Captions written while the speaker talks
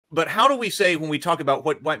But how do we say, when we talk about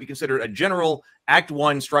what might be considered a general Act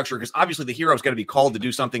One structure, because obviously the hero's got to be called to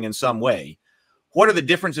do something in some way, what are the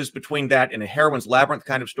differences between that and a heroine's labyrinth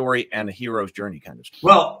kind of story and a hero's journey kind of story?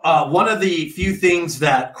 Well, one of the few things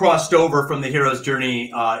that crossed over from the hero's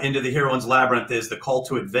journey into the heroine's labyrinth is the call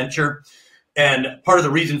to adventure. And part of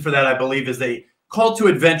the reason for that, I believe, is the call to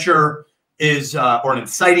adventure is, or an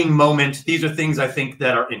inciting moment. These are things I think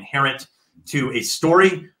that are inherent to a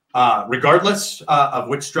story, regardless of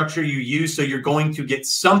which structure you use. So you're going to get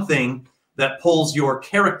something that pulls your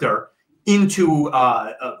character into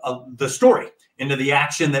the story, into the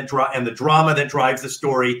action that and the drama that drives the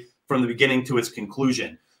story from the beginning to its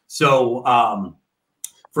conclusion. So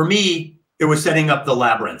for me, it was setting up the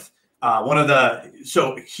labyrinth.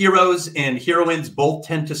 So heroes and heroines both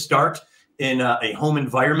tend to start in a home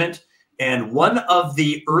environment. And one of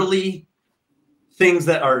the early things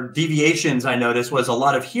that are deviations I noticed was a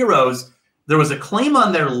lot of heroes, there was a claim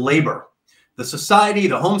on their labor. The society,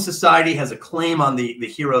 the home society, has a claim on the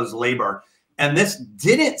hero's labor. And this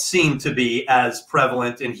didn't seem to be as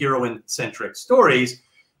prevalent in heroine-centric stories.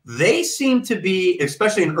 They seem to be,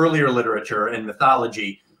 especially in earlier literature and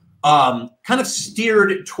mythology, kind of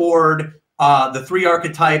steered toward the three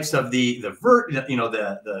archetypes of the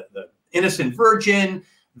innocent virgin,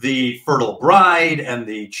 the fertile bride, and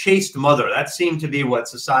the chaste mother. That seemed to be what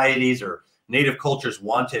societies or native cultures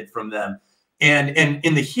wanted from them. And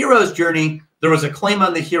in the hero's journey, there was a claim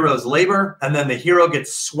on the hero's labor, and then the hero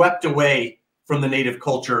gets swept away from the native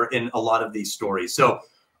culture in a lot of these stories. So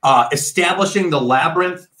establishing the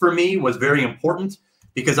labyrinth for me was very important,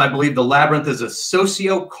 because I believe the labyrinth is a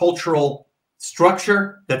socio-cultural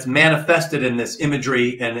structure that's manifested in this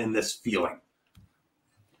imagery and in this feeling.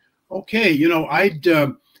 Okay, you know, I'd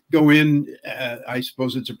go in, I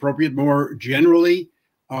suppose it's appropriate, more generally,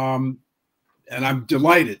 and I'm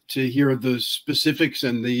delighted to hear the specifics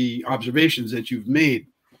and the observations that you've made.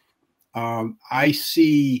 I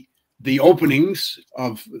see the openings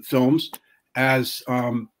of films as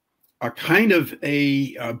a kind of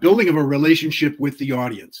a building of a relationship with the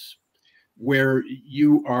audience, where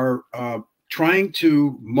you are trying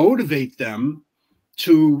to motivate them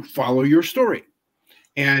to follow your story.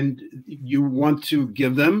 And you want to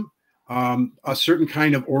give them a certain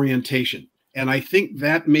kind of orientation. And I think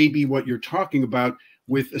that may be what you're talking about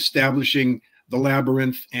with establishing the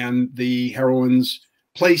labyrinth and the heroine's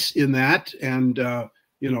place in that. And,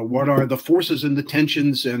 you know, what are the forces and the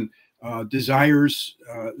tensions and desires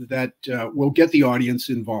that will get the audience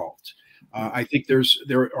involved. I think there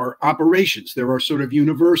are operations. There are sort of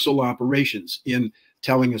universal operations in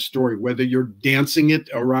telling a story, whether you're dancing it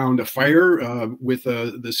around a fire with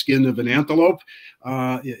the skin of an antelope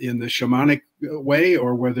in the shamanic way,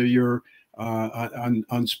 or whether you're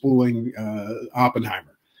unspooling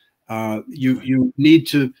Oppenheimer. You need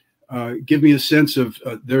to give me a sense of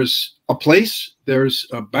there's a place, there's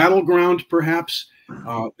a battleground, perhaps.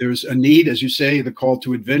 There's a need, as you say, the call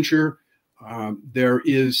to adventure. There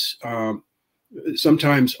is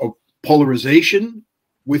sometimes a polarization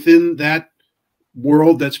within that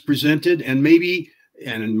world that's presented, and maybe,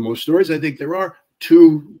 and in most stories, I think there are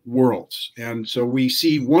two worlds. And so we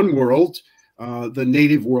see one world, the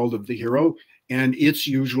native world of the hero, and it's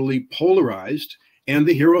usually polarized, and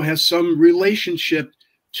the hero has some relationship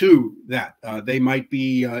to that. They might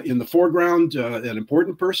be in the foreground, an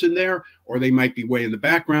important person there, or they might be way in the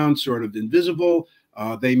background, sort of invisible.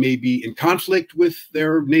 They may be in conflict with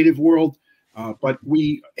their native world, but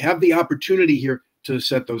we have the opportunity here to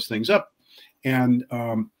set those things up and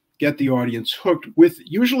get the audience hooked with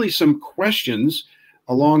usually some questions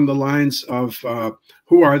along the lines of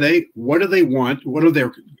who are they? What do they want? What are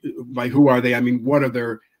their, by who are they, I mean, what are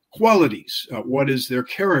their qualities? What is their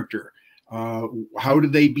character? How do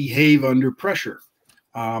they behave under pressure?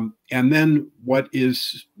 And then what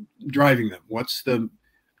is driving them? What's the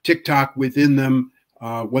tick-tock within them?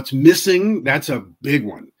 What's missing? That's a big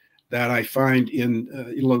one that I find in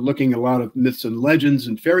looking at a lot of myths and legends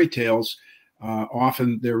and fairy tales.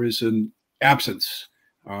 Often there is an absence.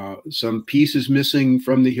 Some piece is missing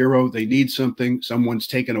from the hero. They need something. Someone's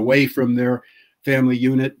taken away from their family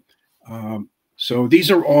unit. So these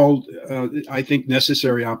are all, I think,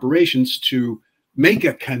 necessary operations to make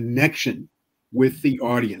a connection with the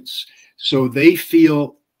audience, so they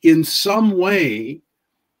feel in some way,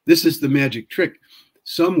 this is the magic trick,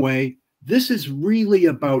 some way, this is really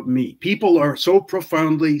about me. People are so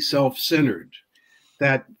profoundly self-centered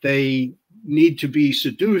that they need to be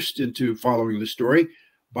seduced into following the story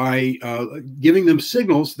by giving them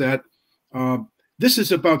signals that this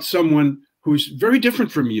is about someone who's very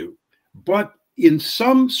different from you, but in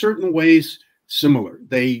some certain ways similar.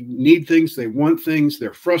 They need things, they want things,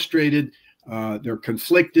 they're frustrated, they're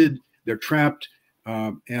conflicted, they're trapped.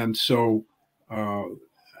 And so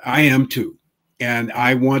I am too. And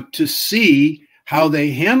I want to see how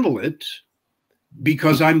they handle it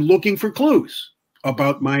because I'm looking for clues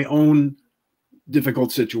about my own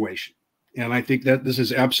difficult situation. And I think that this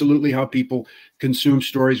is absolutely how people consume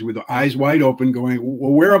stories, with eyes wide open, going,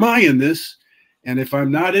 well, where am I in this? And if I'm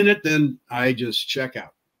not in it, then I just check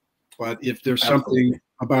out. But if there's something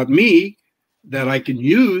about me that I can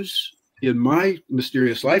use in my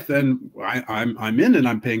mysterious life, then I'm in and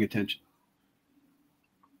I'm paying attention.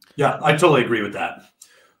 Yeah, I totally agree with that.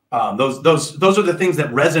 Those are the things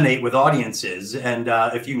that resonate with audiences. And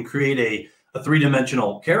if you can create a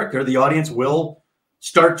three-dimensional character, the audience will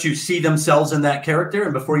start to see themselves in that character.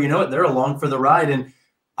 And before you know it, they're along for the ride. And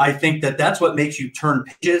I think that that's what makes you turn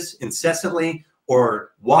pages incessantly or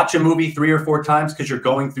watch a movie 3 or 4 times, because you're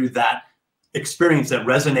going through that experience that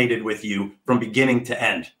resonated with you from beginning to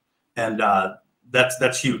end. And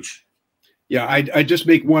that's huge. Yeah, I just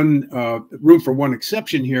make one room for one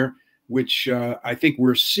exception here, which I think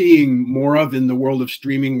we're seeing more of in the world of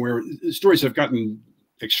streaming, where stories have gotten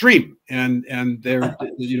extreme and they're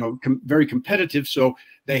very competitive, so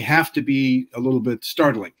they have to be a little bit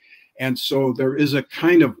startling. And so there is a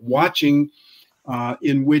kind of watching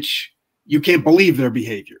in which you can't believe their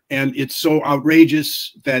behavior, and it's so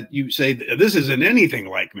outrageous that you say, this isn't anything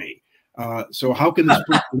like me. So how can this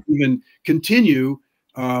person even continue?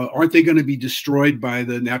 Aren't they going to be destroyed by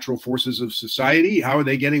the natural forces of society? How are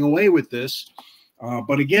they getting away with this?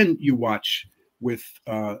 But again, you watch with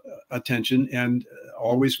attention, and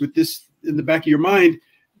always with this in the back of your mind,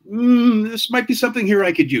 this might be something here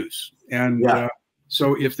I could use. And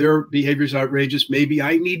so if their behavior is outrageous, maybe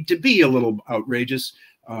I need to be a little outrageous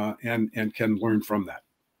and can learn from that.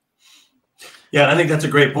 Yeah, and I think that's a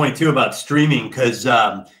great point too about streaming, because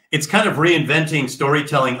it's kind of reinventing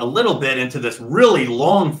storytelling a little bit into this really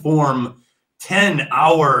long form, 10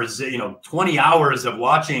 hours, 20 hours of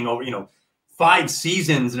watching over, 5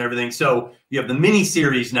 seasons and everything. So you have the mini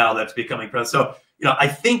series now that's becoming present. So, I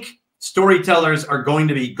think storytellers are going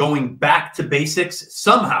to be going back to basics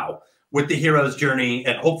somehow with the hero's journey,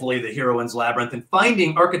 and hopefully the heroine's labyrinth, and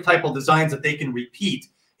finding archetypal designs that they can repeat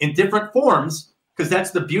in different forms. Because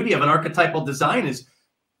that's the beauty of an archetypal design, is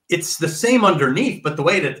it's the same underneath, but the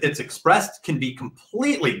way that it's expressed can be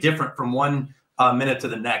completely different from one minute to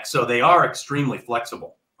the next. So they are extremely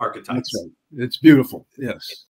flexible archetypes. That's right. It's beautiful. Yes.